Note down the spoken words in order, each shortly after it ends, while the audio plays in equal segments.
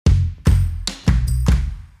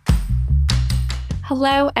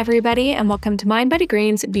Hello, everybody, and welcome to Mind Body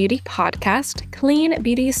Green's beauty podcast, Clean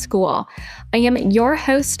Beauty School. I am your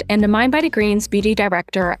host and Mind Body Green's beauty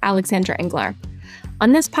director, Alexandra Engler.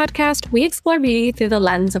 On this podcast, we explore beauty through the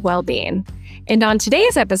lens of well-being. And on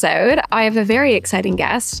today's episode, I have a very exciting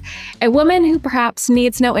guest, a woman who perhaps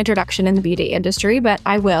needs no introduction in the beauty industry, but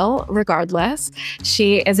I will regardless.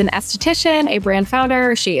 She is an esthetician, a brand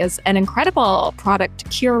founder. She is an incredible product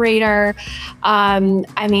curator.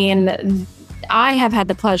 I have had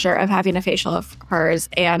the pleasure of having a facial of hers,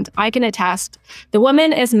 and I can attest the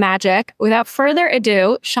woman is magic. Without further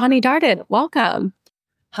ado, Shani Darden, welcome.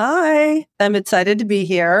 Hi, I'm excited to be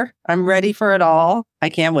here. I'm ready for it all. I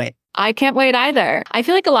can't wait. I can't wait either. I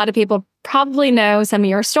feel like a lot of people probably know some of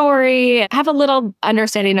your story, have a little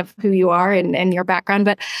understanding of who you are and your background,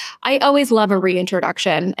 but I always love a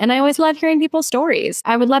reintroduction and I always love hearing people's stories.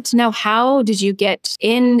 I would love to know, how did you get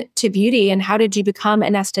into beauty and how did you become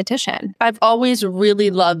an esthetician? I've always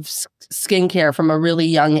really loved skincare from a really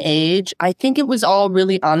young age. I think it was all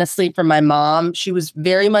really honestly from my mom. She was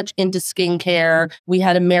very much into skincare. We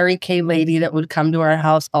had a Mary Kay lady that would come to our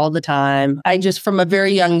house all the time. I just, from a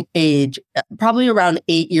very young age, probably around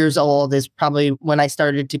 8 years old, is probably when I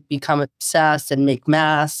started to become obsessed and make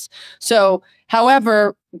masks. So,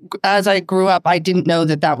 however, as I grew up, I didn't know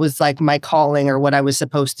that that was like my calling or what I was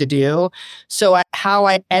supposed to do. So how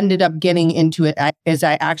I ended up getting into it is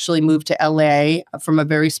I actually moved to LA from a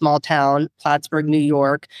very small town, Plattsburgh, New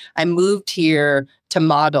York. I moved here to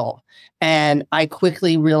model. And I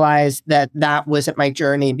quickly realized that that wasn't my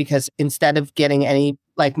journey, because instead of getting any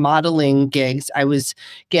like modeling gigs, I was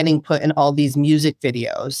getting put in all these music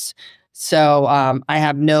videos. So I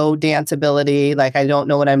have no dance ability. Like, I don't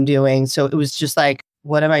know what I'm doing. So it was just like,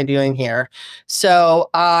 what am I doing here? So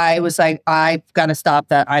I was like, I've got to stop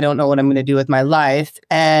that. I don't know what I'm going to do with my life.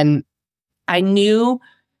 And I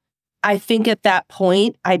think at that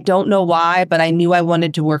point, I don't know why, but I knew I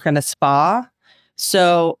wanted to work in a spa.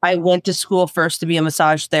 So I went to school first to be a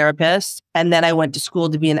massage therapist, and then I went to school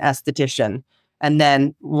to be an esthetician. And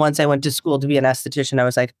then once I went to school to be an esthetician, I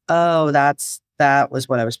was like, oh, that was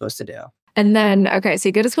what I was supposed to do. And then, okay, so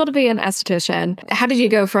you go to school to be an esthetician. How did you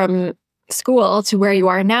go from school to where you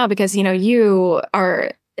are now? Because, you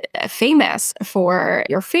are famous for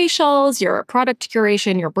your facials, your product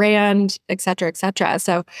curation, your brand, et cetera, et cetera.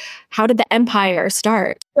 So how did the empire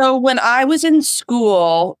start? So when I was in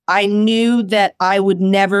school, I knew that I would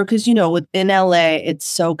never, because, within LA, it's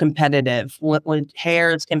so competitive. When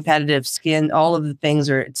hair is competitive, skin, all of the things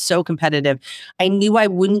it's so competitive. I knew I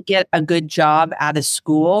wouldn't get a good job out of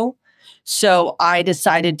school. So I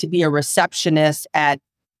decided to be a receptionist at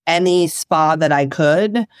any spa that I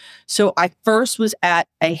could. So I first was at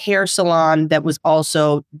a hair salon that was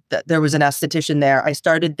also, there was an esthetician there. I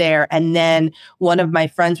started there. And then one of my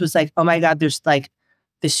friends was like, oh my God, there's like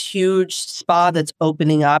this huge spa that's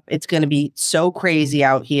opening up. It's going to be so crazy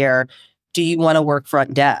out here. Do you want to work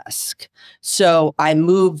front desk? So I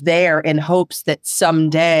moved there in hopes that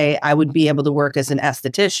someday I would be able to work as an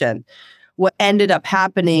esthetician. What ended up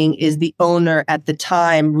happening is the owner at the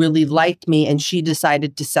time really liked me, and she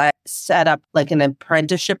decided to set up like an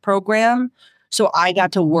apprenticeship program. So I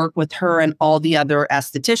got to work with her and all the other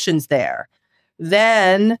estheticians there.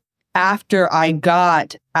 Then after I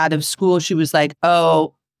got out of school, she was like,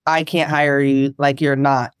 oh, I can't hire you. Like,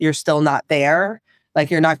 you're still not there. Like,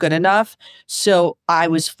 you're not good enough. So I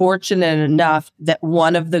was fortunate enough that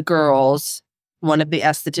one of the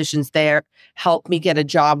estheticians there helped me get a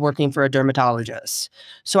job working for a dermatologist.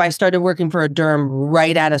 So I started working for a derm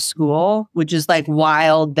right out of school, which is like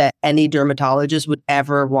wild that any dermatologist would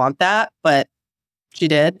ever want that, but she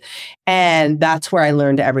did. And that's where I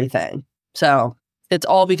learned everything. So it's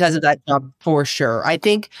all because of that job for sure. I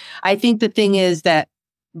think the thing is that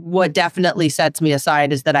what definitely sets me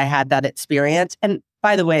aside is that I had that experience. And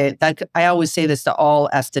by the way, I always say this to all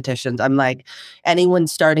estheticians. I'm like, anyone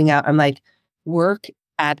starting out, I'm like, work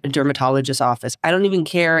at a dermatologist's office. I don't even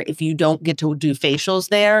care if you don't get to do facials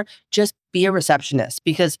there. Just be a receptionist,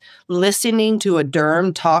 because listening to a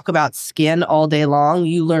derm talk about skin all day long,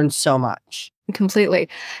 you learn so much. Completely.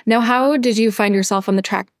 Now, how did you find yourself on the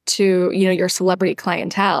track to, your celebrity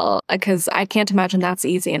clientele? Because I can't imagine that's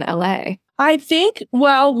easy in LA. I think,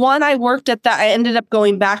 well, one, I ended up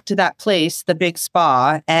going back to that place, the big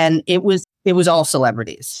spa, and it was all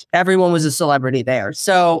celebrities. Everyone was a celebrity there.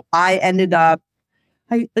 So I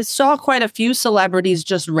saw quite a few celebrities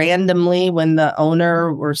just randomly when the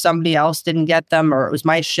owner or somebody else didn't get them, or it was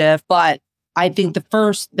my shift. But I think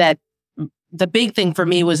the big thing for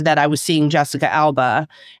me was that I was seeing Jessica Alba,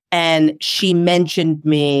 and she mentioned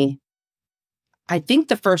me. I think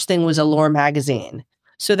the first thing was Allure magazine.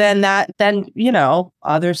 So then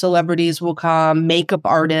other celebrities will come, makeup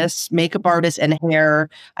artists and hair.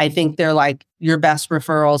 I think they're like your best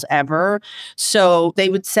referrals ever. So they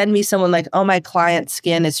would send me someone like, oh, my client's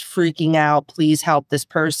skin is freaking out. Please help this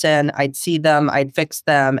person. I'd see them, I'd fix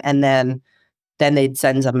them. And then they'd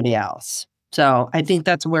send somebody else. So I think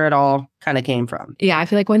that's where it all kind of came from. Yeah, I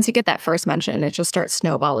feel like once you get that first mention, it just starts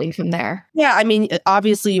snowballing from there. Yeah, I mean,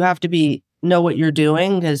 obviously you have to know what you're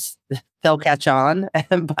doing because they'll catch on.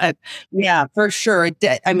 But yeah, for sure.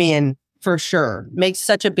 For sure. Makes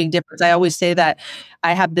such a big difference. I always say that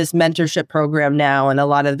I have this mentorship program now, and a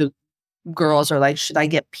lot of the girls are like, should I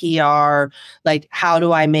get PR? Like, how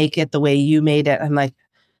do I make it the way you made it? I'm like,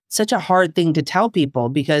 such a hard thing to tell people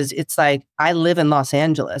because it's like, I live in Los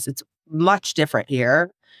Angeles. It's much different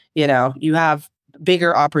here. You have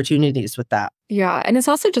bigger opportunities with that. Yeah. And it's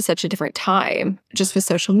also just such a different time, just with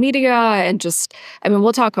social media and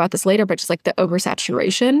we'll talk about this later, but just like the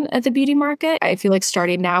oversaturation of the beauty market. I feel like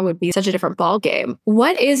starting now would be such a different ball game.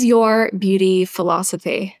 What is your beauty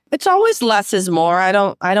philosophy? It's always less is more. I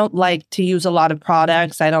don't like to use a lot of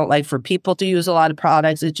products. I don't like for people to use a lot of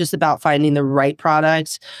products. It's just about finding the right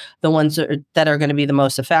products, the ones that are going to be the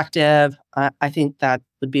most effective. I think that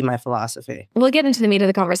would be my philosophy. We'll get into the meat of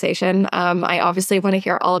the conversation. I obviously want to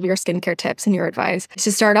hear all of your skincare tips and your advice.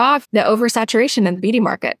 To start off, the oversaturation in the beauty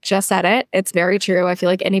market. Just said it. It's very true. I feel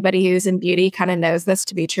like anybody who's in beauty kind of knows this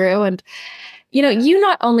to be true. And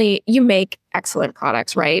you make excellent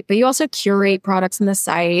products, right? But you also curate products on the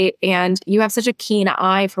site and you have such a keen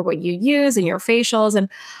eye for what you use in your facials. And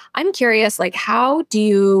I'm curious, like, how do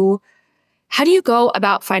you go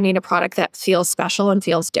about finding a product that feels special and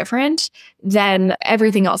feels different than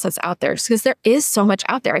everything else that's out there? Because there is so much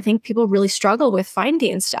out there. I think people really struggle with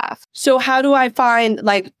finding stuff. So how do I find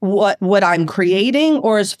like what I'm creating,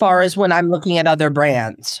 or as far as when I'm looking at other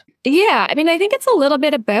brands? Yeah, I think it's a little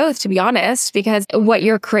bit of both, to be honest, because what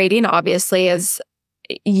you're creating obviously is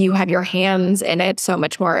you have your hands in it so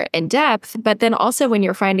much more in depth. But then also when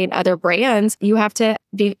you're finding other brands, you have to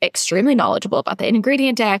be extremely knowledgeable about the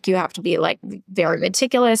ingredient deck. You have to be like very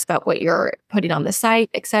meticulous about what you're putting on the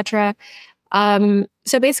site, etc.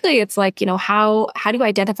 So basically it's like, how do you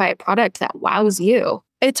identify a product that wows you?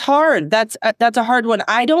 It's hard. That's a hard one.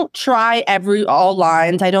 I don't try all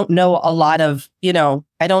lines. I don't know a lot of,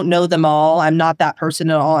 I don't know them all. I'm not that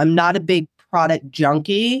person at all. I'm not a big product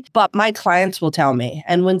junkie, but my clients will tell me.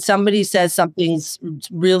 And when somebody says something's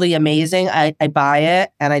really amazing, I buy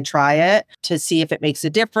it and I try it to see if it makes a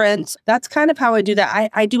difference. That's kind of how I do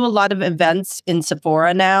that. I do a lot of events in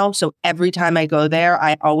Sephora now. So every time I go there,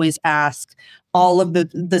 I always ask all of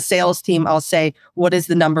the sales team, I'll say, what is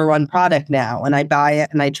the number one product now? And I buy it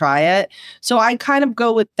and I try it. So I kind of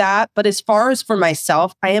go with that. But as far as for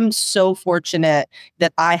myself, I am so fortunate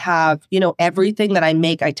that I have, everything that I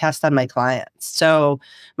make, I test on my clients. So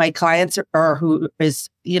my clients are who is,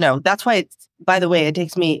 that's why by the way, it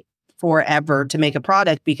takes me forever to make a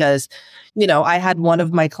product because, I had one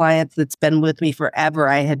of my clients that's been with me forever.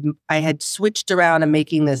 I had switched around and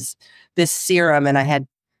making this serum and I had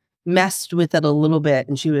messed with it a little bit.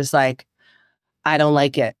 And she was like, I don't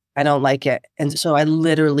like it. And so I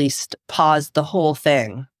literally paused the whole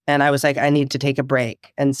thing. And I was like, I need to take a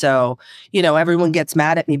break. And so, everyone gets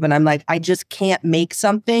mad at me, but I'm like, I just can't make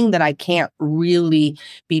something that I can't really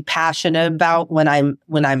be passionate about when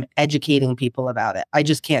I'm educating people about it. I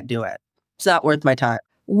just can't do it. It's not worth my time.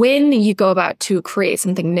 When you go about to create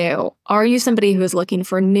something new, are you somebody who is looking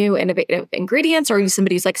for new innovative ingredients? Or are you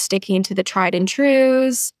somebody who's like sticking to the tried and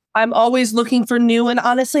trues? I'm always looking for new. And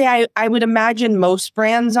honestly, I would imagine most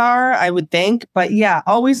brands are, I would think. But yeah,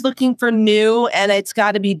 always looking for new. And it's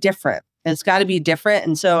got to be different. And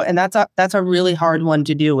that's a really hard one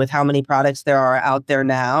to do with how many products there are out there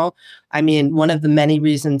now. One of the many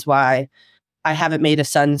reasons why I haven't made a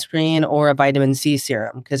sunscreen or a vitamin C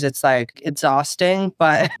serum, because it's like exhausting,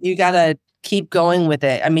 but you got to keep going with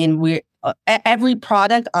it. Every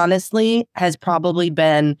product, honestly, has probably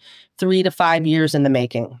been 3 to 5 years in the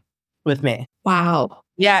making with me. Wow.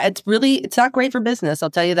 Yeah, it's not great for business,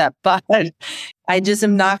 I'll tell you that. But I just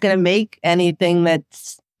am not going to make anything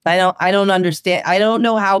that's, I don't understand. I don't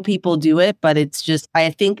know how people do it, but it's just, I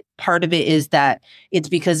think part of it is that it's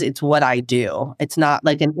because it's what I do. It's not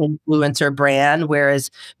like an influencer brand, whereas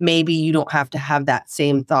maybe you don't have to have that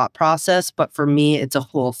same thought process. But for me, it's a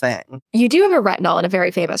whole thing. You do have a retinol and a very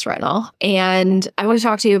famous retinol. And I want to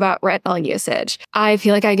talk to you about retinol usage. I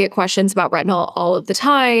feel like I get questions about retinol all of the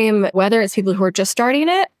time, whether it's people who are just starting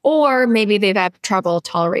it or maybe they've had trouble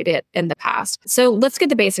tolerating it in the past. So let's get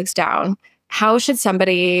the basics down. How should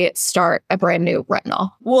somebody start a brand new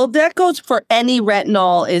retinol? Well, that goes for any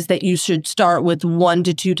retinol, is that you should start with 1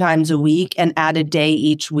 to 2 times a week and add a day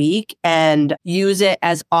each week and use it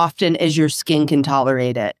as often as your skin can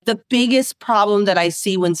tolerate it. The biggest problem that I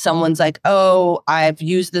see when someone's like, oh, I've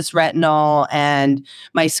used this retinol and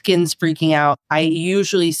my skin's freaking out, I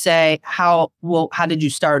usually say, how did you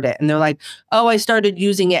start it? And they're like, oh, I started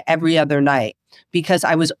using it every other night because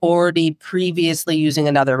I was already previously using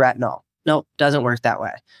another retinol. Nope, doesn't work that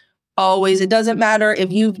way. Always, it doesn't matter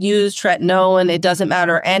if you've used tretinoin, it doesn't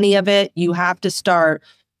matter any of it. You have to start.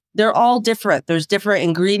 They're all different. There's different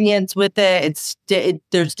ingredients with it.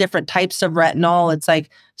 There's different types of retinol. It's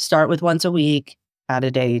like start with once a week, add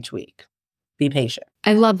a day each week. Be patient.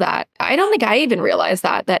 I love that. I don't think I even realized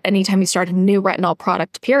that anytime you start a new retinol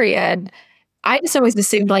product, period, I just always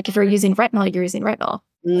assumed like if you're using retinol, you're using retinol.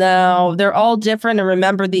 No, they're all different. And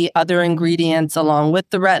remember, the other ingredients along with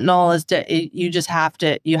the retinol is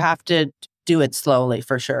you have to do it slowly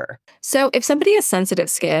for sure. So if somebody has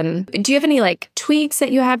sensitive skin, do you have any like tweaks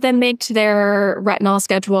that you have them make to their retinol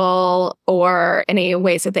schedule or any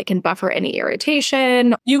ways that they can buffer any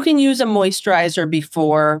irritation? You can use a moisturizer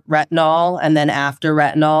before retinol and then after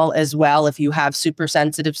retinol as well if you have super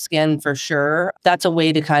sensitive skin for sure. That's a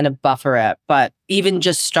way to kind of buffer it. But even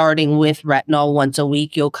just starting with retinol once a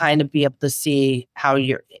week, you'll kind of be able to see how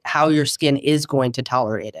your skin is going to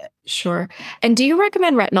tolerate it. Sure. And do you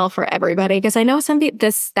recommend retinol for everybody? Because I know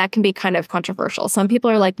that can be kind of controversial. Some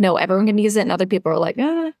people are like, no, everyone can use it. And other people are like,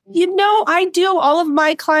 I do. All of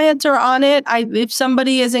my clients are on it. If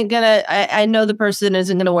somebody isn't going to, I know the person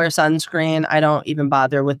isn't going to wear sunscreen. I don't even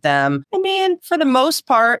bother with them. I mean, for the most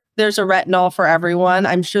part, there's a retinol for everyone.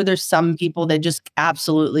 I'm sure there's some people that just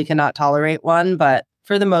absolutely cannot tolerate one, but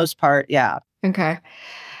for the most part, yeah. Okay.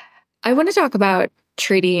 I want to talk about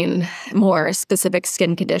treating more specific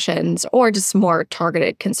skin conditions or just more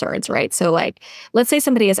targeted concerns, right? So like, let's say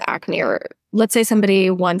somebody has acne, or let's say somebody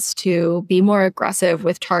wants to be more aggressive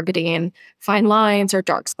with targeting fine lines or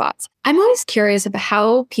dark spots. I'm always curious about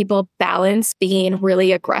how people balance being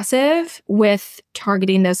really aggressive with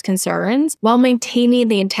targeting those concerns while maintaining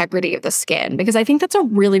the integrity of the skin, because I think that's a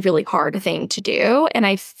really, really hard thing to do. And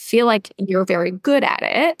I feel like you're very good at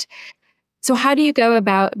it. So how do you go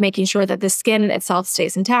about making sure that the skin itself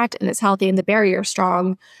stays intact and is healthy and the barrier is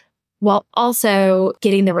strong while also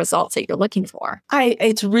getting the results that you're looking for?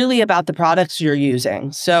 It's really about the products you're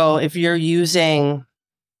using. So if you're using,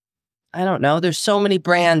 I don't know, there's so many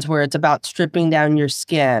brands where it's about stripping down your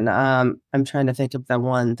skin. I'm trying to think of the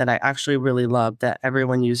one that I actually really love that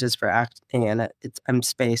everyone uses for acne, and I'm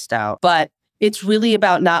spaced out. But it's really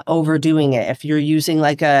about not overdoing it. If you're using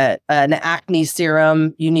like an acne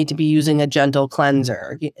serum, you need to be using a gentle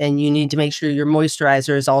cleanser, and you need to make sure your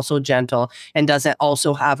moisturizer is also gentle and doesn't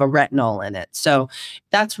also have a retinol in it. So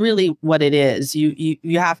that's really what it is. You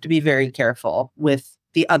have to be very careful with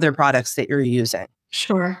the other products that you're using.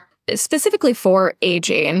 Sure. Specifically for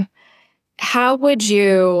aging, how would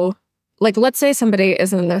you, like, let's say somebody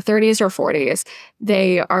is in their 30s or 40s,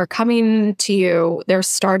 they are coming to you, they're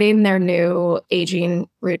starting their new aging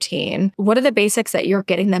routine. What are the basics that you're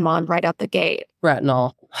getting them on right out the gate?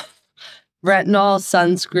 Retinol,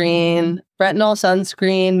 sunscreen,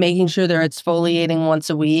 making sure they're exfoliating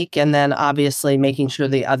once a week. And then obviously making sure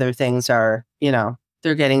the other things are,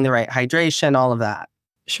 they're getting the right hydration, all of that.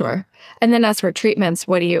 Sure. And then as for treatments,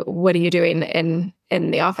 what are you doing in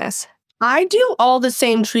the office? I do all the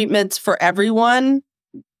same treatments for everyone.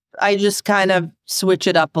 I just kind of switch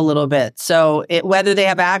it up a little bit. So whether they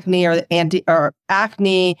have acne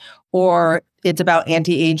or it's about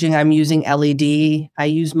anti-aging, I'm using LED. I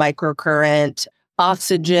use microcurrent,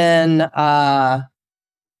 oxygen. I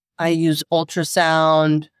use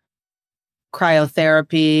ultrasound,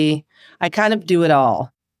 cryotherapy. I kind of do it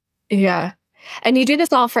all. Yeah. And you do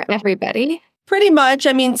this all for everybody? Pretty much.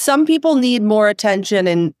 I mean, some people need more attention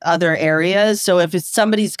in other areas. So if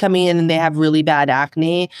somebody's coming in and they have really bad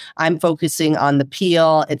acne, I'm focusing on the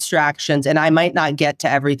peel, extractions, and I might not get to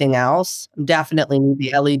everything else. Definitely need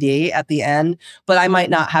the LED at the end, but I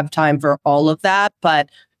might not have time for all of that. But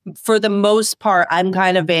for the most part, I'm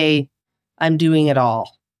doing it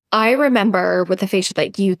all. I remember with the facial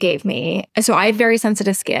that you gave me. So I have very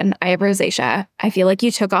sensitive skin. I have rosacea. I feel like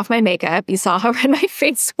you took off my makeup. You saw how red my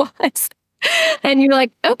face was. And you're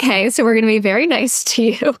like, okay, so we're going to be very nice to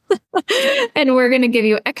you. And we're going to give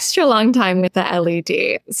you extra long time with the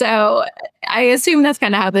LED. So I assume that's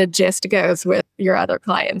kind of how the gist goes with your other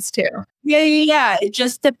clients too. Yeah. It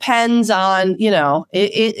just depends on,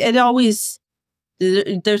 it always,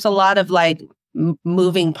 there's a lot of like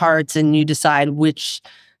moving parts, and you decide which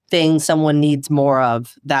thing someone needs more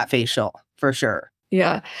of that facial for sure.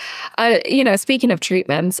 Yeah. Speaking of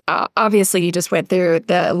treatments, obviously you just went through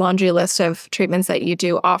the laundry list of treatments that you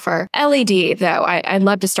do offer. LED, though, I'd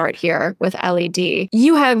love to start here with LED.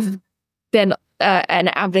 You have been an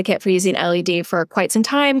advocate for using LED for quite some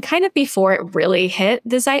time, kind of before it really hit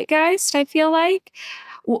the zeitgeist, I feel like.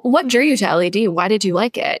 What drew you to LED? Why did you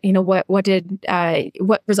like it?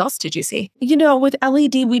 What results did you see? With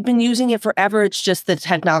LED, we've been using it forever. It's just the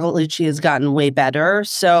technology has gotten way better.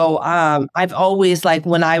 So I've always, like,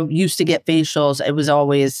 when I used to get facials, it was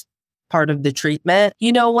always part of the treatment.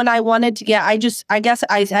 When I wanted to get, I guess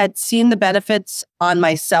I had seen the benefits on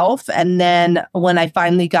myself. And then when I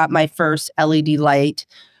finally got my first LED light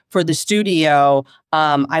for the studio,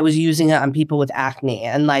 I was using it on people with acne,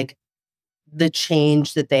 and like, the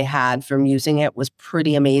change that they had from using it was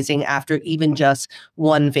pretty amazing after even just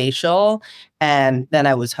one facial. And then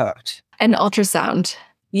I was hooked. And ultrasound.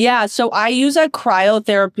 Yeah. So I use a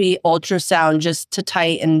cryotherapy ultrasound just to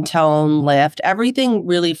tighten, tone, lift. Everything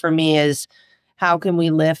really for me is how can we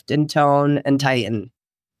lift and tone and tighten?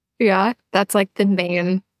 Yeah. That's like the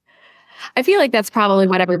main. I feel like that's probably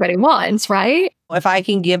what everybody wants, right? If I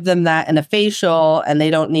can give them that in a facial and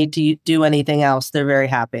they don't need to do anything else, they're very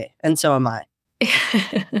happy. And so am I.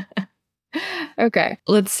 Okay,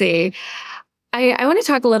 let's see. I want to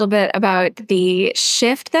talk a little bit about the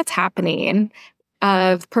shift that's happening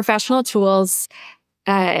of professional tools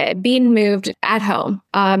being moved at home.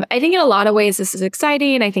 I think in a lot of ways, this is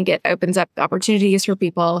exciting. I think it opens up opportunities for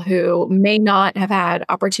people who may not have had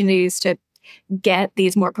opportunities to get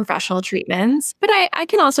these more professional treatments. But I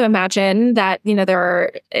can also imagine that,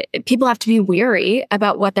 people have to be wary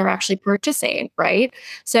about what they're actually purchasing, right?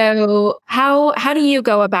 So how do you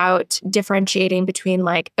go about differentiating between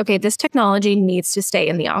like, okay, this technology needs to stay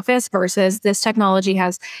in the office versus this technology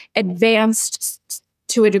has advanced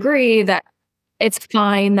to a degree that it's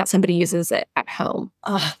fine that somebody uses it at home?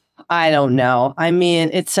 I don't know. I mean,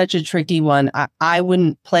 it's such a tricky one. I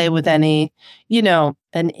wouldn't play with any,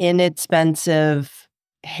 an inexpensive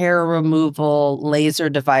hair removal laser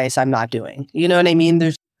device. I'm not doing. You know what I mean?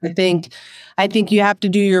 I think you have to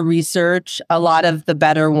do your research. A lot of the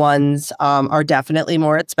better ones are definitely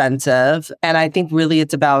more expensive. And I think really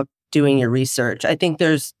it's about doing your research. I think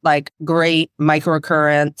there's like great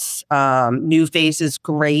microcurrents, NuFace is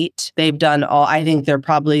great. They've done I think they're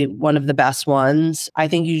probably one of the best ones. I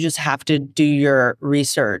think you just have to do your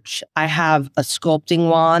research. I have a sculpting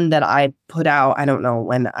wand that I put out. I don't know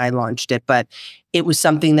when I launched it, but it was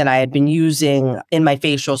something that I had been using in my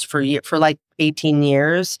facials for like 18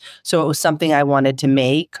 years. So it was something I wanted to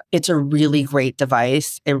make. It's a really great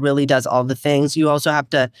device. It really does all the things.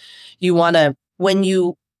 When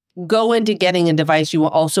you go into getting a device, you will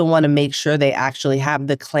also want to make sure they actually have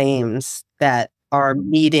the claims that are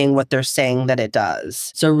meeting what they're saying that it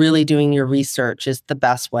does. So really doing your research is the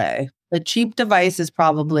best way. The cheap device is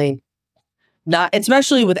probably not,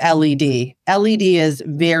 especially with LED. LED is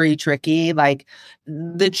very tricky. Like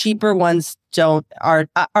the cheaper ones are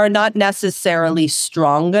not necessarily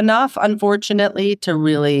strong enough, unfortunately, to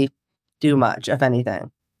really do much, if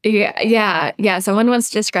anything. Yeah. Someone once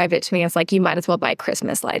described it to me as like, you might as well buy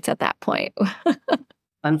Christmas lights at that point.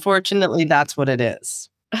 Unfortunately, that's what it is.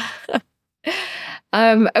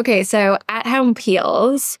 Okay, so at-home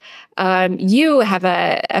peels, you have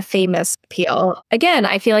a famous peel. Again,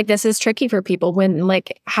 I feel like this is tricky for people when,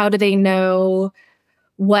 like, how do they know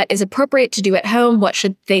what is appropriate to do at home? What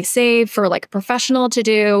should they save for like a professional to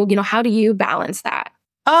do? How do you balance that?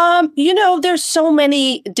 There's so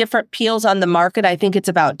many different peels on the market. I think it's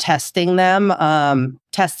about testing them,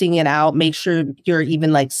 testing it out. Make sure you're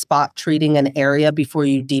even like spot treating an area before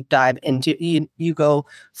you deep dive into you go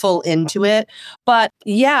full into it. But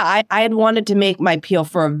yeah, I had wanted to make my peel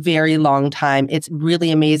for a very long time. It's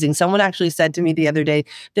really amazing. Someone actually said to me the other day,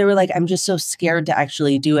 they were like, I'm just so scared to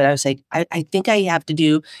actually do it. I was like, I think I have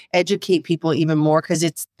to educate people even more because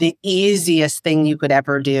it's the easiest thing you could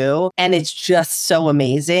ever do. And it's just so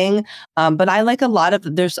amazing. But I like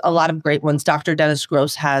there's a lot of great ones. Dr. Dennis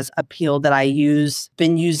Gross has a peel that I use,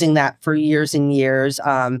 been using that for years and years.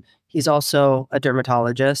 He's also a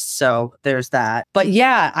dermatologist, so there's that. But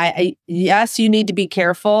yeah, yes, you need to be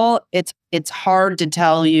careful. It's hard to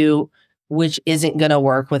tell you which isn't going to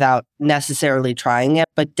work without necessarily trying it,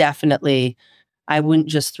 but definitely I wouldn't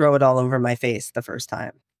just throw it all over my face the first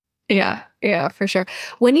time. Yeah, for sure.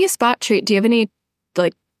 When you spot treat, do you have any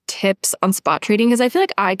like tips on spot treating? Because I feel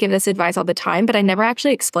like I give this advice all the time, but I never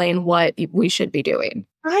actually explain what we should be doing.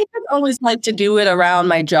 I always like to do it around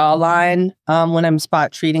my jawline when I'm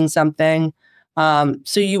spot treating something.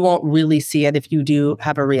 So you won't really see it if you do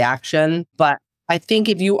have a reaction. But I think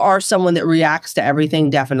if you are someone that reacts to everything,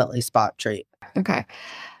 definitely spot treat. Okay.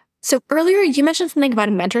 So earlier you mentioned something about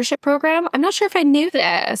a mentorship program. I'm not sure if I knew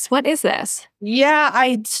this. What is this? Yeah,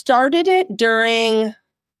 I started it during,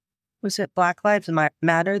 was it Black Lives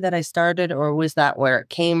Matter that I started, or was that where it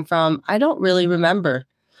came from? I don't really remember.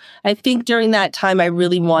 I think during that time, I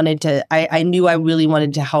really wanted to, I knew I really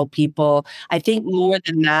wanted to help people. I think more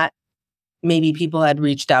than that, maybe people had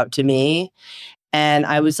reached out to me and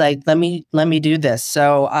I was like, let me do this.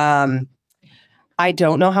 So, I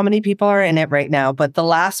don't know how many people are in it right now, but the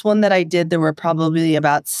last one that I did, there were probably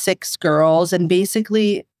about 6 girls. And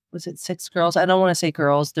basically, was it 6 girls? I don't want to say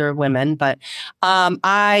girls, they're women, but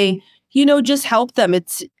I, just help them.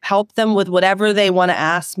 It's help them with whatever they want to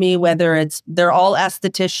ask me, whether they're all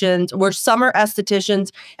estheticians, or some are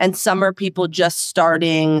estheticians and some are people just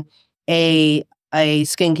starting a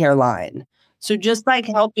skincare line. So just like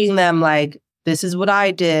helping them, like, this is what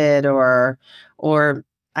I did, or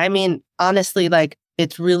I mean, honestly, like,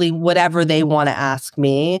 it's really whatever they want to ask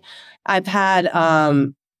me. I've had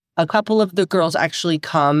a couple of the girls actually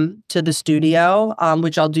come to the studio,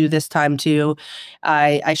 which I'll do this time too.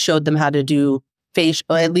 I showed them how to do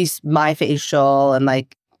facial, at least my facial, and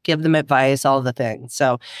like give them advice, all the things.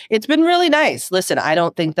 So it's been really nice. Listen, I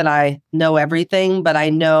don't think that I know everything, but I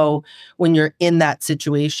know when you're in that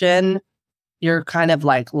situation, you're kind of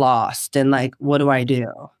like lost and like, what do I do?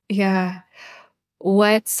 Yeah.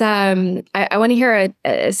 What's I want to hear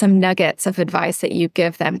some nuggets of advice that you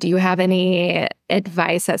give them. Do you have any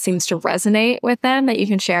advice that seems to resonate with them that you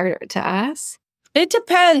can share to us? It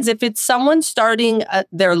depends. If it's someone starting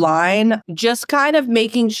their line, just kind of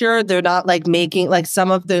making sure they're not like making like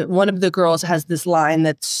one of the girls has this line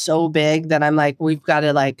that's so big that I'm like, we've got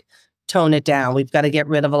to like tone it down. We've got to get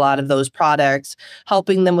rid of a lot of those products,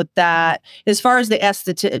 helping them with that. As far as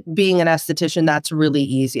the being an esthetician, that's really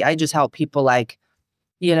easy. I just help people like,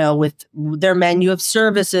 with their menu of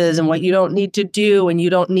services and what you don't need to do. And you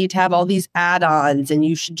don't need to have all these add-ons. And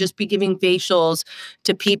you should just be giving facials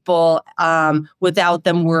to people without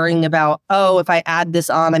them worrying about, oh, if I add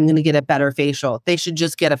this on, I'm going to get a better facial. They should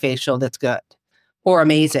just get a facial that's good or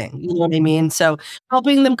amazing. You know what I mean? So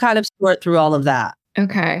helping them kind of sort through all of that.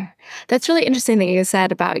 Okay. That's really interesting that you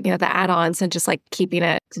said about, the add-ons and just like keeping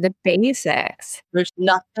it to the basics. There's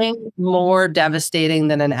nothing more devastating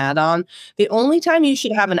than an add-on. The only time you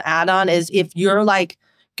should have an add-on is if you're like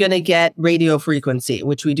going to get radio frequency,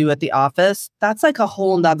 which we do at the office. That's like a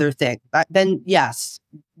whole nother thing. Then yes,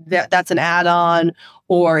 that's an add-on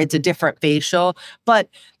or it's a different facial. But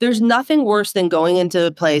there's nothing worse than going into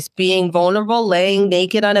a place, being vulnerable, laying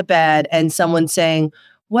naked on a bed and someone saying,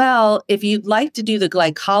 well, if you'd like to do the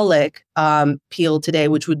glycolic peel today,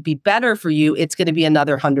 which would be better for you, it's going to be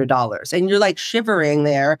another $100. And you're like shivering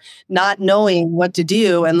there, not knowing what to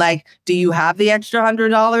do. And like, do you have the extra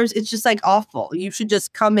 $100? It's just like awful. You should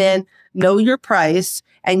just come in, know your price,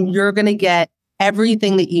 and you're going to get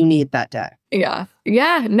everything that you need that day. Yeah.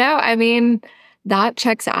 Yeah. No, I mean, that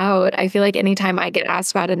checks out. I feel like anytime I get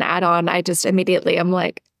asked about an add-on, I just immediately I'm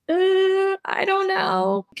like, I don't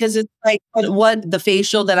know. Because it's like what the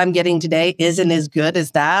facial that I'm getting today isn't as good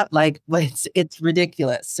as that. Like it's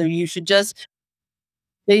ridiculous. So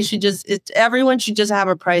everyone should just have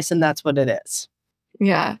a price and that's what it is.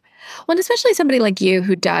 Yeah. Well, and especially somebody like you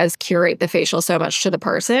who does curate the facial so much to the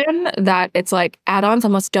person that it's like add-ons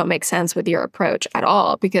almost don't make sense with your approach at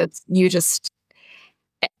all because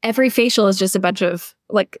every facial is just a bunch of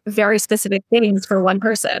like very specific things for one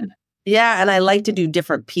person. Yeah, and I like to do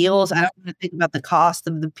different peels. I don't want to think about the cost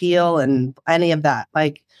of the peel and any of that.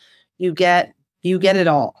 Like you get it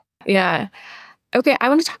all. Yeah. Okay, I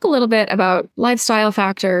want to talk a little bit about lifestyle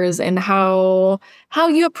factors and how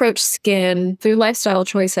you approach skin through lifestyle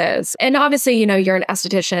choices. And obviously, you're an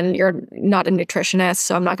esthetician, you're not a nutritionist,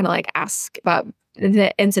 so I'm not going to like ask about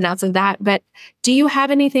the ins and outs of that. But do you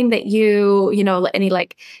have anything that any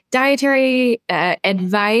like dietary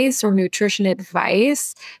advice or nutrition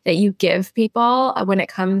advice that you give people when it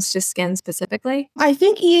comes to skin specifically? I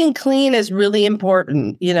think eating clean is really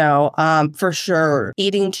important, for sure.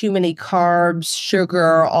 Eating too many carbs,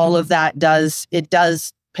 sugar, all of that does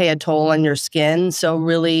pay a toll on your skin. So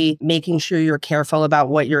really making sure you're careful about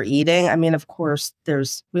what you're eating. I mean, of course,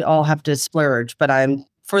 we all have to splurge, but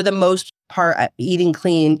for the most part, eating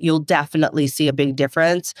clean, you'll definitely see a big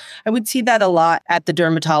difference. I would see that a lot at the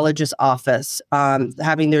dermatologist's office,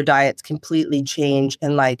 having their diets completely change.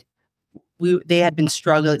 And like they had been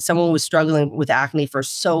struggling, someone was struggling with acne for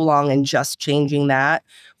so long and just changing that,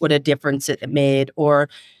 what a difference it made. Or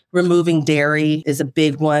removing dairy is a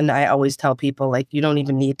big one. I always tell people like, you don't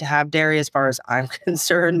even need to have dairy as far as I'm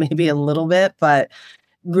concerned, maybe a little bit, but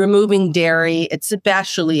removing dairy,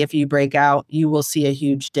 especially if you break out, you will see a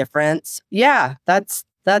huge difference. Yeah,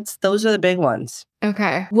 those are the big ones.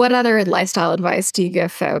 Okay. What other lifestyle advice do you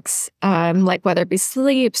give folks? Like whether it be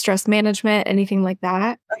sleep, stress management, anything like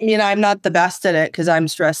that? I'm not the best at it because I'm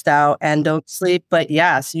stressed out and don't sleep. But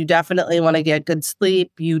yes, you definitely want to get good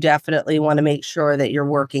sleep. You definitely want to make sure that you're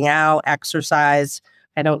working out, exercise.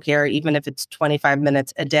 I don't care, even if it's 25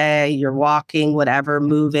 minutes a day, you're walking, whatever,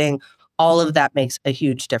 moving, all of that makes a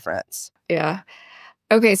huge difference. Yeah.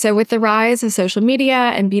 Okay, so with the rise of social media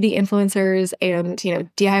and beauty influencers and,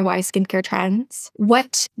 DIY skincare trends,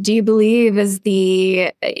 what do you believe is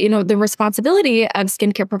the responsibility of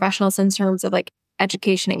skincare professionals in terms of like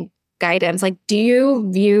education and guidance? Like, do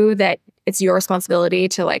you view that it's your responsibility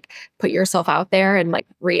to like put yourself out there and like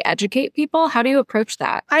re-educate people? How do you approach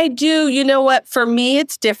that? I do. You know what? For me,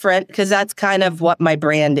 it's different because that's kind of what my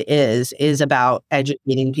brand is about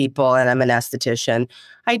educating people, and I'm an esthetician.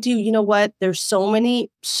 I do. You know what? There's so many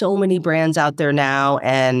brands out there now.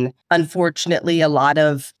 And unfortunately, a lot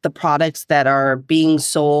of the products that are being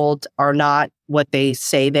sold are not what they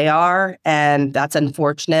say they are. And that's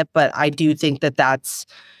unfortunate. But I do think that that's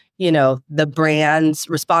the brand's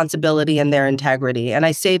responsibility and their integrity. And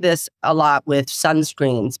I say this a lot with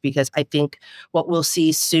sunscreens because I think what we'll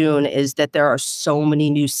see soon is that there are so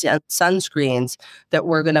many new sunscreens that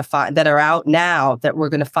we're going to find that are out now that we're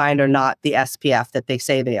going to find are not the SPF that they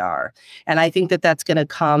say they are. And I think that that's going to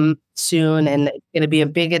come soon and it's going to be a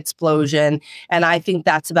big explosion. And I think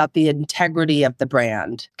that's about the integrity of the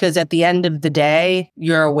brand. Because at the end of the day,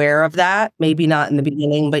 you're aware of that. Maybe not in the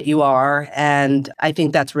beginning, but you are. And I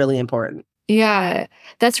think that's really important. Yeah,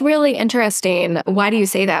 that's really interesting. Why do you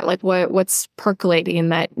say that? Like what's percolating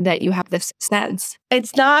that you have this sense?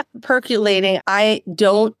 It's not percolating. I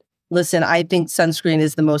think sunscreen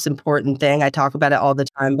is the most important thing. I talk about it all the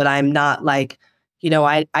time, but I'm not like,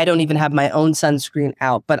 I don't even have my own sunscreen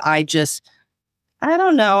out, but I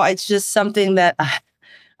don't know. It's just something that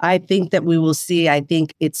I think that we will see. I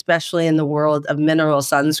think especially in the world of mineral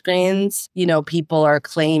sunscreens, people are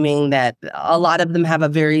claiming that a lot of them have a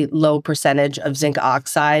very low percentage of zinc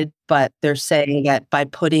oxide, but they're saying that by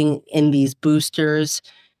putting in these boosters,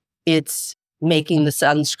 it's making the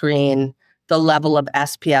sunscreen the level of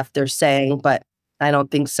SPF they're saying, but I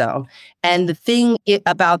don't think so. And the thing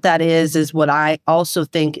about that is what I also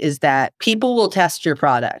think is that people will test your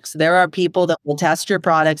products. There are people that will test your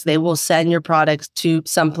products. They will send your products to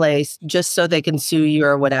someplace just so they can sue you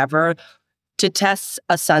or whatever. To test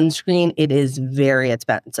a sunscreen, it is very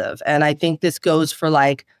expensive. And I think this goes for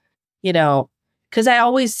because I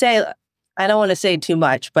always say, I don't want to say too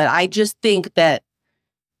much, but I just think that,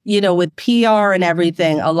 with PR and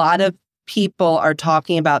everything, a lot of people are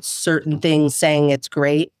talking about certain things saying it's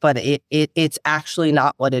great, but it's actually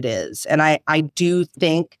not what it is. And I do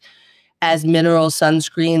think as mineral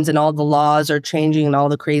sunscreens and all the laws are changing and all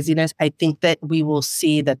the craziness, I think that we will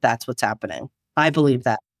see that that's what's happening. I believe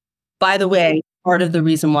that. By the way, part of the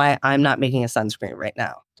reason why I'm not making a sunscreen right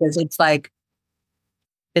now, because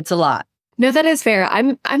it's a lot. No, that is fair.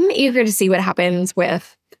 I'm eager to see what happens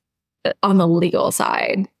with on the legal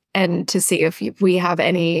side and to see if we have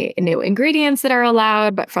any new ingredients that are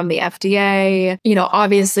allowed, but from the FDA.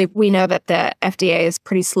 Obviously we know that the FDA is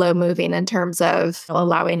pretty slow moving in terms of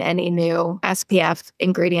allowing any new SPF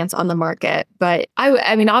ingredients on the market. But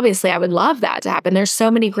I mean, obviously I would love that to happen. There's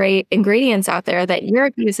so many great ingredients out there that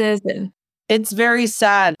Europe uses. And it's very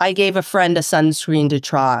sad. I gave a friend a sunscreen to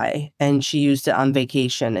try and she used it on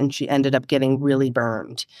vacation and she ended up getting really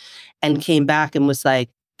burned and came back and was like,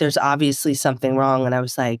 there's obviously something wrong. And I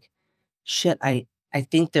was like, shit, I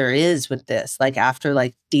think there is with this, like after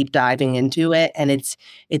like deep diving into it. And it's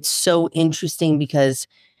so interesting because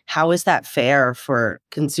how is that fair for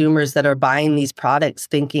consumers that are buying these products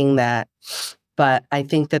thinking that, but I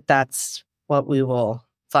think that that's what we will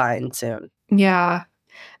find soon. Yeah.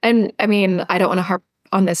 And I mean, I don't want to harp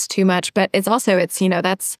on this too much, but it's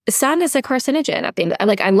that's sun is a carcinogen at the end.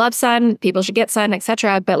 Like I love sun, people should get sun,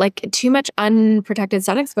 etc. But like too much unprotected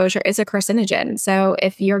sun exposure is a carcinogen. So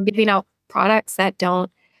if you're giving out products that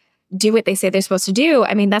don't do what they say they're supposed to do,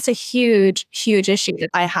 I mean, that's a huge, huge issue.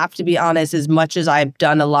 I have to be honest, as much as I've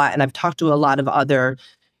done a lot and I've talked to a lot of other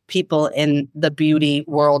people in the beauty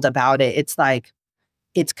world about it, it's like,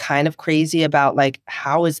 it's kind of crazy about like,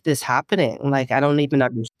 how is this happening? Like, I don't even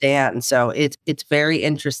understand. So it's very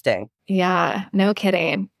interesting. Yeah, no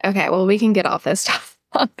kidding. Okay, well, we can get off this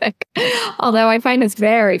topic. Although I find it's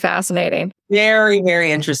very fascinating. Very,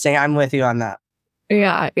 very interesting. I'm with you on that.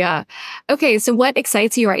 Yeah. Okay, so what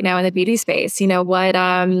excites you right now in the beauty space? What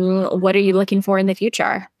are you looking for in the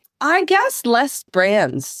future? I guess less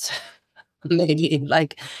brands. maybe.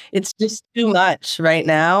 Like, it's just too much right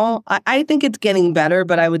now. I think it's getting better,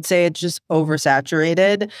 but I would say it's just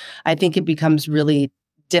oversaturated. I think it becomes really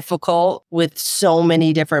difficult with so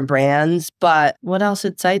many different brands. But what else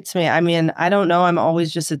excites me? I mean, I don't know. I'm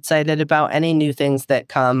always just excited about any new things that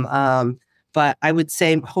come. But I would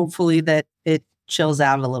say hopefully that it chills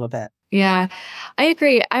out a little bit. Yeah, I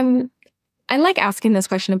agree. I like asking this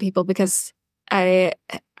question to people because I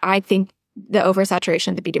think the oversaturation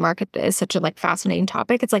of the beauty market is such a like fascinating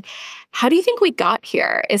topic. It's like, how do you think we got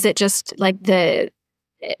here? Is it just like the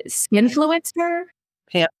skinfluencer?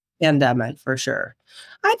 Pandemic for sure.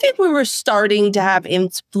 I think we were starting to have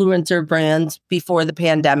influencer brands before the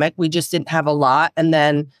pandemic. We just didn't have a lot. And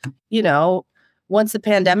then, once the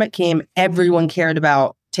pandemic came, everyone cared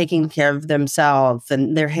about taking care of themselves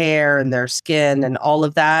and their hair and their skin and all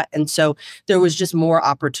of that. And so there was just more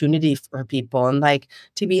opportunity for people. And like,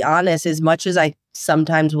 to be honest, as much as I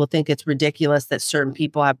sometimes will think it's ridiculous that certain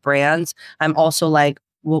people have brands, I'm also like,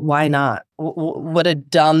 well, why not? What a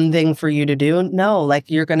dumb thing for you to do. No, like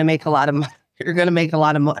you're going to make a lot of money. You're going to make a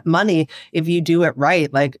lot of money if you do it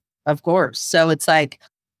right. Like, of course. So it's like,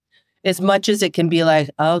 as much as it can be like,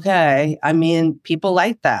 okay, I mean, people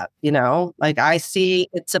like that, like I see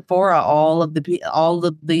at Sephora, all of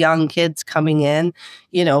the young kids coming in,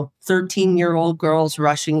 13-year-old girls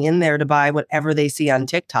rushing in there to buy whatever they see on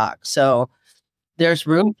TikTok. So there's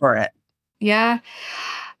room for it. Yeah.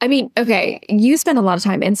 I mean, okay, you spend a lot of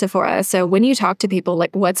time in Sephora. So when you talk to people,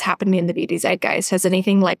 like what's happening in the beauty zeitgeist, has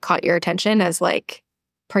anything like caught your attention as like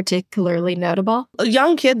particularly notable?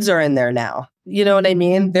 Young kids are in there now. You know what I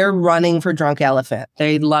mean? They're running for Drunk Elephant.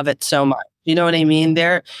 They love it so much. You know what I mean?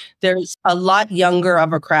 There's a lot younger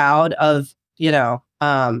of a crowd of,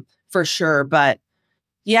 for sure. But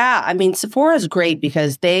yeah, I mean, Sephora is great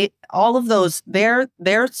because they're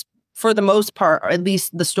for the most part, or at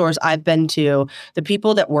least the stores I've been to, the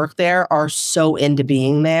people that work there are so into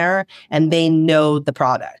being there and they know the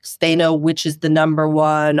products. They know which is the number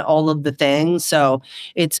one, all of the things. So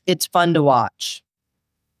it's fun to watch.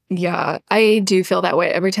 Yeah, I do feel that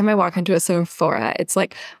way. Every time I walk into a Sephora, it's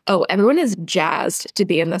like, oh, everyone is jazzed to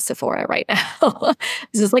be in the Sephora right now.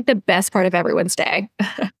 This is like the best part of everyone's day.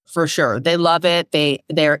 For sure. They love it.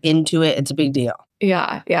 They're into it. It's a big deal.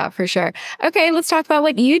 Yeah, for sure. Okay, let's talk about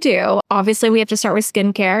what you do. Obviously, we have to start with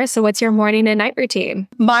skincare. So what's your morning and night routine?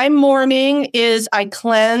 My morning is I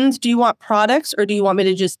cleanse. Do you want products or do you want me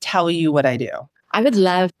to just tell you what I do? I would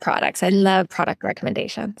love products. I love product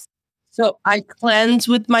recommendations. So I cleanse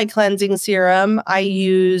with my cleansing serum. I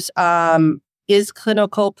use Is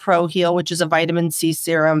Clinical Pro Heal, which is a vitamin C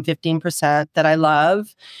serum, 15% that I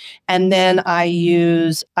love. And then I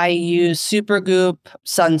use Supergoop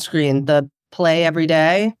sunscreen, the Play Every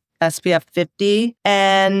Day, SPF 50.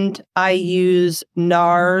 And I use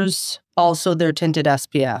NARS, also their tinted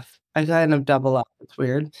SPF. I kind of double up. It's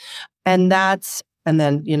weird. And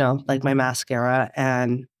then, like my mascara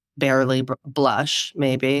and barely blush,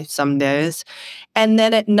 maybe some days. And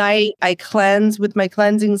then at night, I cleanse with my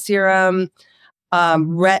cleansing serum,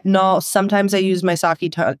 retinol. Sometimes I use my Saki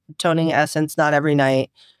toning essence, not every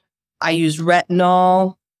night. I use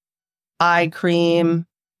retinol, eye cream,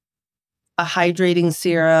 a hydrating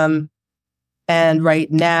serum, and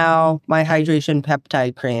right now, my hydration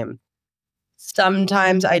peptide cream.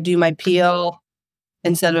 Sometimes I do my peel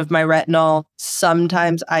instead of my retinol.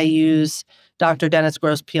 Sometimes I use Dr. Dennis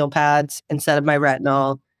Gross peel pads instead of my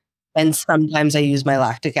retinol. And sometimes I use my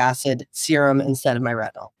lactic acid serum instead of my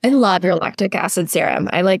retinol. I love your lactic acid serum.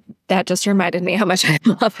 That just reminded me how much I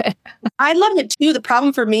love it. I love it too. The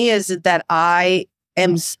problem for me is that I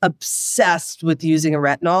am obsessed with using a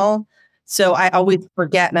retinol. So I always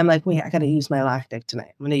forget and I'm like, wait, I got to use my lactic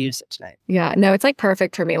tonight. I'm going to use it tonight. Yeah, no, it's like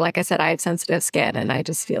perfect for me. Like I said, I have sensitive skin and I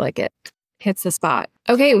just feel like it hits the spot.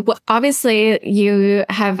 Okay, well, obviously you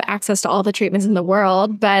have access to all the treatments in the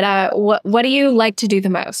world, but what do you like to do the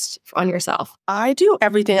most on yourself? I do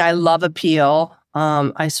everything. I love a peel.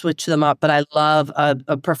 I switch them up, but I love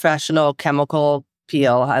a professional chemical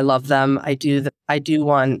peel. I love them. I do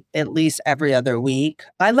one at least every other week.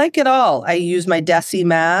 I like it all. I use my Desi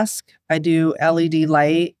mask. I do LED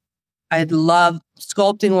light. I love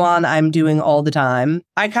sculpting one. I'm doing all the time.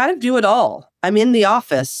 I kind of do it all. I'm in the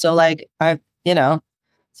office. So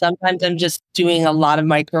sometimes I'm just doing a lot of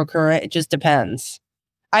microcurrent. It just depends.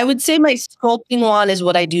 I would say my sculpting one is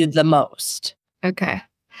what I do the most. Okay.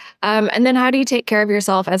 And then how do you take care of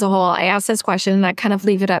yourself as a whole? I ask this question and I kind of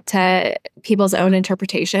leave it up to people's own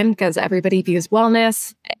interpretation because everybody views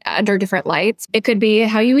wellness under different lights. It could be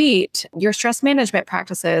how you eat, your stress management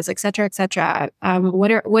practices, et cetera, et cetera.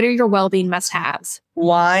 What are your well-being must-haves?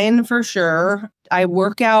 Wine for sure. I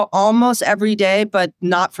work out almost every day, but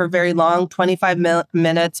not for very long. 25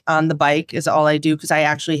 minutes on the bike is all I do because I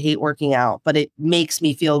actually hate working out, but it makes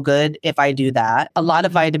me feel good if I do that. A lot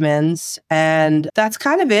of vitamins, and that's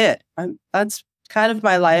kind of it. That's kind of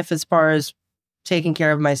my life as far as taking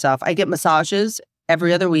care of myself. I get massages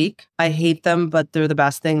every other week. I hate them, but they're the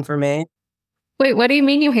best thing for me. Wait, what do you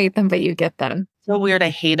mean you hate them, but you get them? So weird. I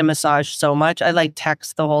hate a massage so much. I like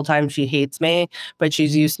text the whole time she hates me, but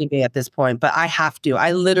she's used to me at this point. But I have to.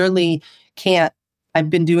 I literally can't. I've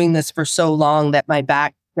been doing this for so long that my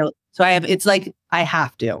back. So it's like I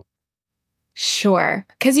have to. Sure.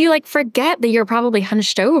 Because you forget that you're probably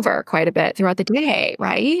hunched over quite a bit throughout the day,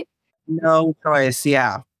 right? No choice.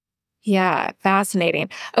 Yeah. Yeah, fascinating.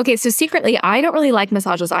 Okay, so secretly, I don't really like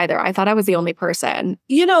massages either. I thought I was the only person.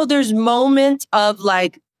 There's moments of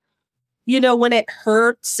when it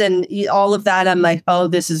hurts and all of that, I'm like, oh,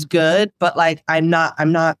 this is good. But I'm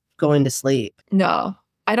not going to sleep. No,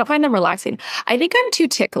 I don't find them relaxing. I think I'm too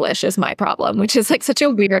ticklish is my problem, which is such a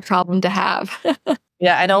weird problem to have.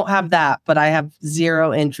 Yeah, I don't have that, but I have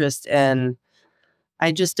zero interest in.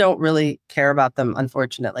 I just don't really care about them,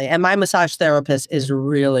 unfortunately. And my massage therapist is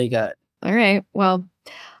really good. All right. Well,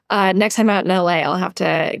 next time out in LA, I'll have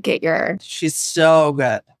to get your... She's so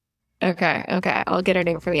good. Okay. I'll get her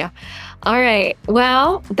name for you. All right.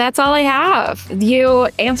 Well, that's all I have. You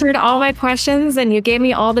answered all my questions and you gave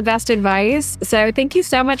me all the best advice. So thank you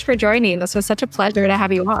so much for joining. This was such a pleasure to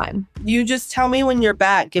have you on. You just tell me when you're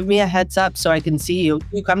back. Give me a heads up so I can see you.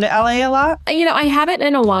 You come to LA a lot? I haven't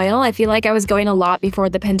in a while. I feel like I was going a lot before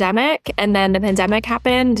the pandemic, and then the pandemic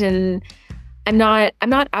happened, and I'm not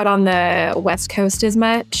out on the West Coast as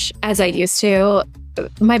much as I used to.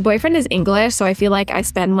 My boyfriend is English, so I feel like I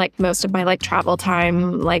spend most of my travel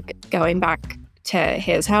time going back to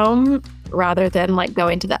his home rather than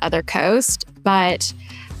going to the other coast. But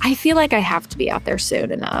I feel like I have to be out there soon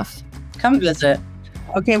enough. Come visit.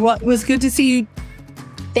 Okay, well, it was good to see you.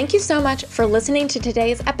 Thank you so much for listening to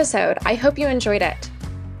today's episode. I hope you enjoyed it.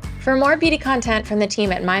 For more beauty content from the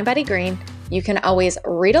team at Mind Body Green, you can always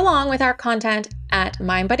read along with our content at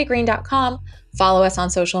mindbodygreen.com, follow us on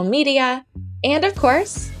social media, and of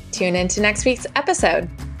course, tune in to next week's episode.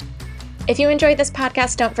 If you enjoyed this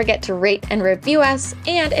podcast, don't forget to rate and review us.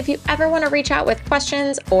 And if you ever want to reach out with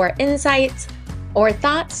questions or insights or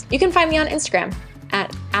thoughts, you can find me on Instagram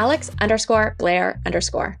at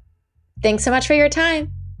Alex_Blair_. Thanks so much for your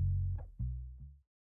time.